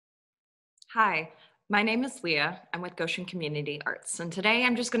Hi, my name is Leah. I'm with Goshen Community Arts, and today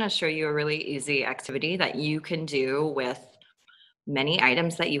I'm just going to show you a really easy activity that you can do with many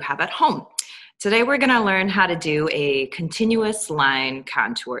items that you have at home. Today we're going to learn how to do a continuous line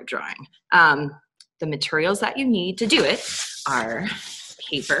contour drawing. The materials that you need to do it are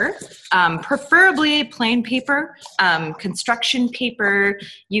paper, preferably plain paper, construction paper.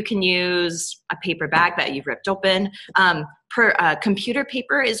 You can use a paper bag that you've ripped open. Computer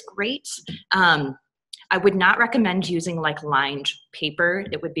paper is great. I would not recommend using like lined paper.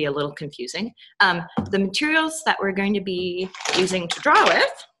 It would be a little confusing. The materials that we're going to be using to draw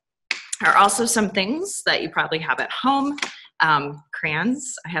with are also some things that you probably have at home.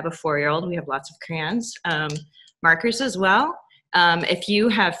 Crayons. I have a 4-year-old. We have lots of crayons. Markers as well. If you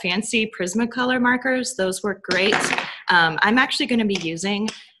have fancy Prismacolor markers, those work great. I'm actually going to be using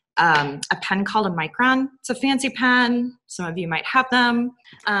a pen called a Micron. It's a fancy pen. Some of you might have them,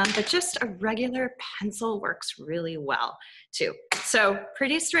 but just a regular pencil works really well too. So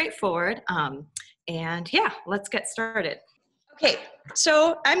pretty straightforward. And yeah, let's get started. Okay,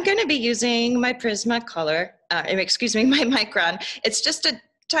 so I'm going to be using my Prismacolor, my Micron. It's just a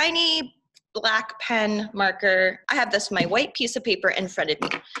tiny black pen marker. I have my white piece of paper in front of me.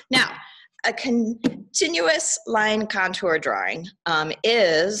 Now, a continuous line contour drawing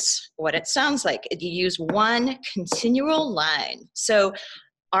is what it sounds like. You use one continual line. So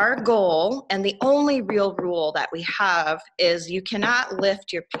our goal, and the only real rule that we have, is you cannot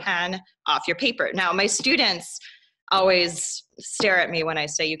lift your pen off your paper. Now, my students always stare at me when I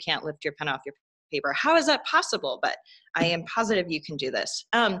say you can't lift your pen off your paper. How is that possible? But I am positive you can do this.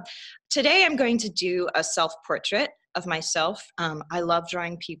 Today I'm going to do a self-portrait of myself. I love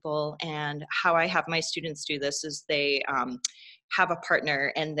drawing people, and how I have my students do this is they have a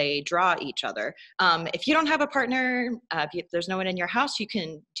partner and they draw each other. If you don't have a partner, if there's no one in your house, you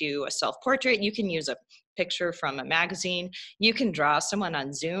can do a self-portrait. You can use a picture from a magazine. You can draw someone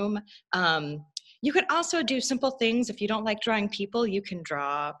on Zoom. You could also do simple things. If you don't like drawing people, you can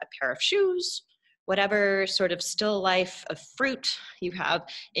draw a pair of shoes, whatever sort of still life of fruit you have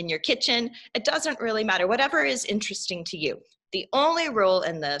in your kitchen. It doesn't really matter, whatever is interesting to you. The only rule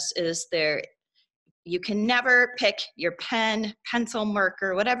in this is you can never pick your pen, pencil,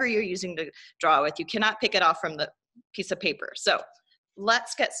 marker, whatever you're using to draw with. You cannot pick it off from the piece of paper. So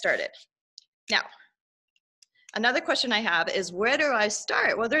let's get started. Now, another question I have is, where do I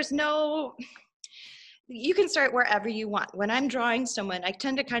start? Well, you can start wherever you want. When I'm drawing someone, I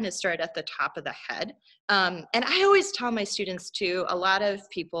tend to kind of start at the top of the head. And I always tell my students too, a lot of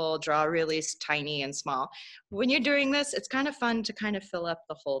people draw really tiny and small. When you're doing this, it's kind of fun to kind of fill up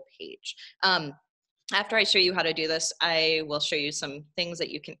the whole page. After I show you how to do this, I will show you some things that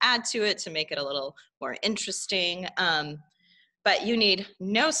you can add to it to make it a little more interesting. But you need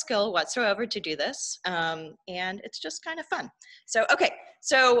no skill whatsoever to do this, and it's just kind of fun. So, okay,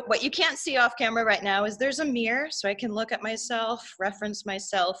 so what you can't see off camera right now is there's a mirror, so I can look at myself, reference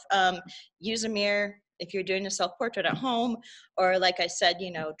myself, use a mirror if you're doing a self-portrait at home, or like I said,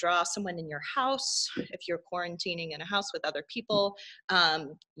 draw someone in your house. If you're quarantining in a house with other people,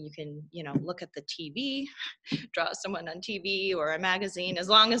 you can, look at the TV, draw someone on TV or a magazine, as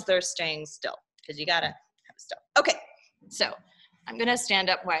long as they're staying still, because you gotta have still. Okay, so I'm gonna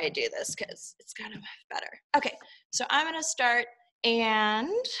stand up while I do this because it's kind of better. Okay, so I'm gonna start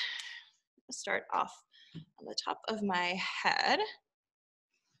off on the top of my head.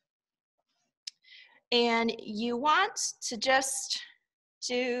 And you want to just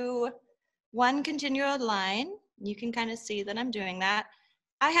do one continual line. You can kind of see that I'm doing that.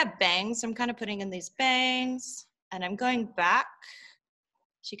 I have bangs, I'm kind of putting in these bangs, and I'm going back.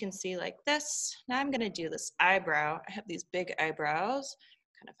 So you can see like this. Now I'm gonna do this eyebrow. I have these big eyebrows,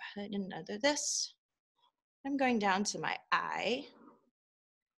 kind of hidden under this. I'm going down to my eye.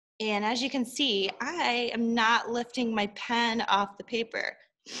 And as you can see, I am not lifting my pen off the paper,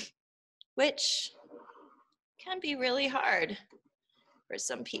 which can be really hard for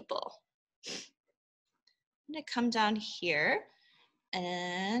some people. I'm gonna come down here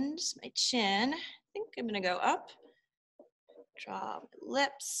and my chin. I think I'm gonna go up. Draw my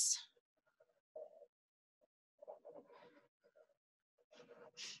lips.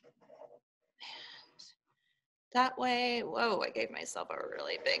 And that way, whoa, I gave myself a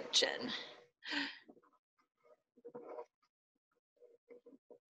really big chin.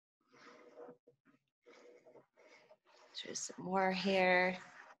 Do some more here.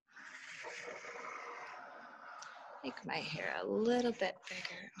 Make my hair a little bit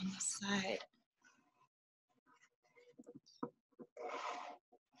bigger on the side.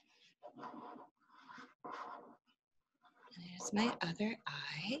 There's my other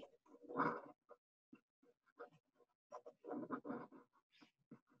eye.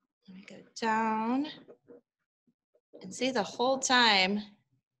 Let me go down and see the whole time.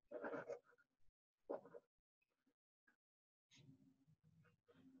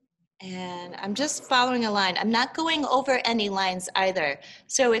 And I'm just following a line. I'm not going over any lines either.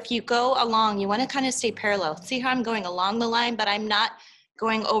 So if you go along, you want to kind of stay parallel. See how I'm going along the line, but I'm not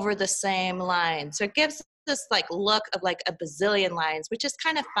going over the same line. So it gives this like look of like a bazillion lines, which is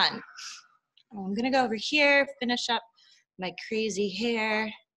kind of fun. I'm gonna go over here, finish up my crazy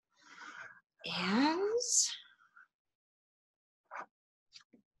hair. And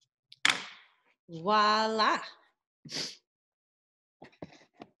voila.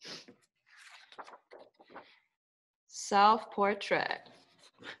 Self-portrait,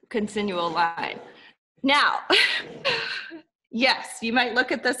 continual line. Now, yes, you might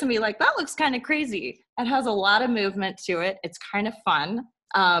look at this and be like, that looks kind of crazy. It has a lot of movement to it. It's kind of fun.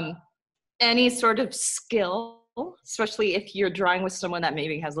 Any sort of skill, especially if you're drawing with someone that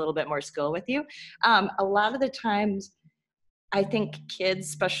maybe has a little bit more skill with you. A lot of the times, I think kids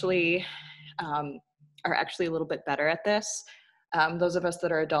especially are actually a little bit better at this. Those of us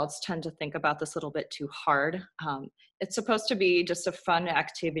that are adults tend to think about this a little bit too hard. It's supposed to be just a fun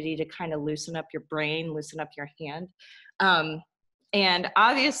activity to kind of loosen up your brain, loosen up your hand. And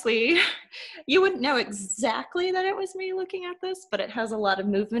obviously, you wouldn't know exactly that it was me looking at this, but it has a lot of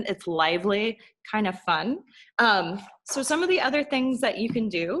movement. It's lively, kind of fun. So some of the other things that you can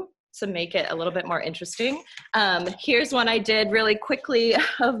do to make it a little bit more interesting. Here's one I did really quickly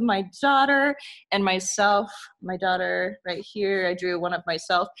of my daughter and myself. My daughter right here, I drew one of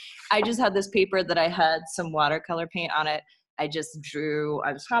myself. I just had this paper that I had some watercolor paint on it. I just drew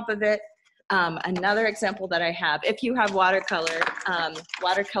on top of it. Another example that I have, if you have watercolor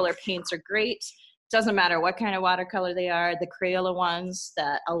paints are great. Doesn't matter what kind of watercolor they are. The Crayola ones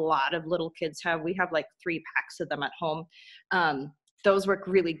that a lot of little kids have, we have like 3 packs of them at home. Those work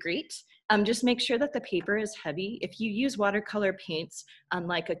really great. Just make sure that the paper is heavy. If you use watercolor paints on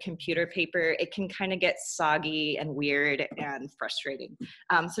like a computer paper, it can kind of get soggy and weird and frustrating.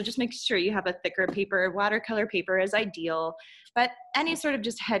 So just make sure you have a thicker paper. Watercolor paper is ideal, but any sort of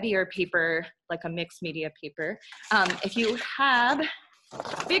just heavier paper, like a mixed media paper. If you have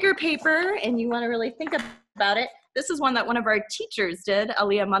bigger paper and you want to really think about it, this is one that one of our teachers did,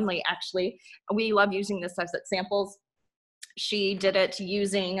 Aaliyah Munley, actually. We love using this as samples. She did it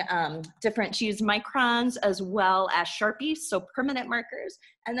using she used microns as well as Sharpies, so permanent markers,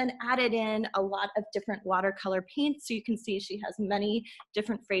 and then added in a lot of different watercolor paints. So you can see she has many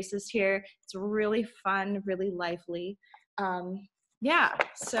different faces here. It's really fun, really lively. Yeah,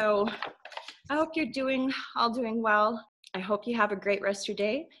 so I hope you're all doing well. I hope you have a great rest of your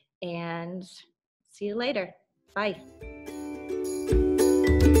day and see you later. Bye.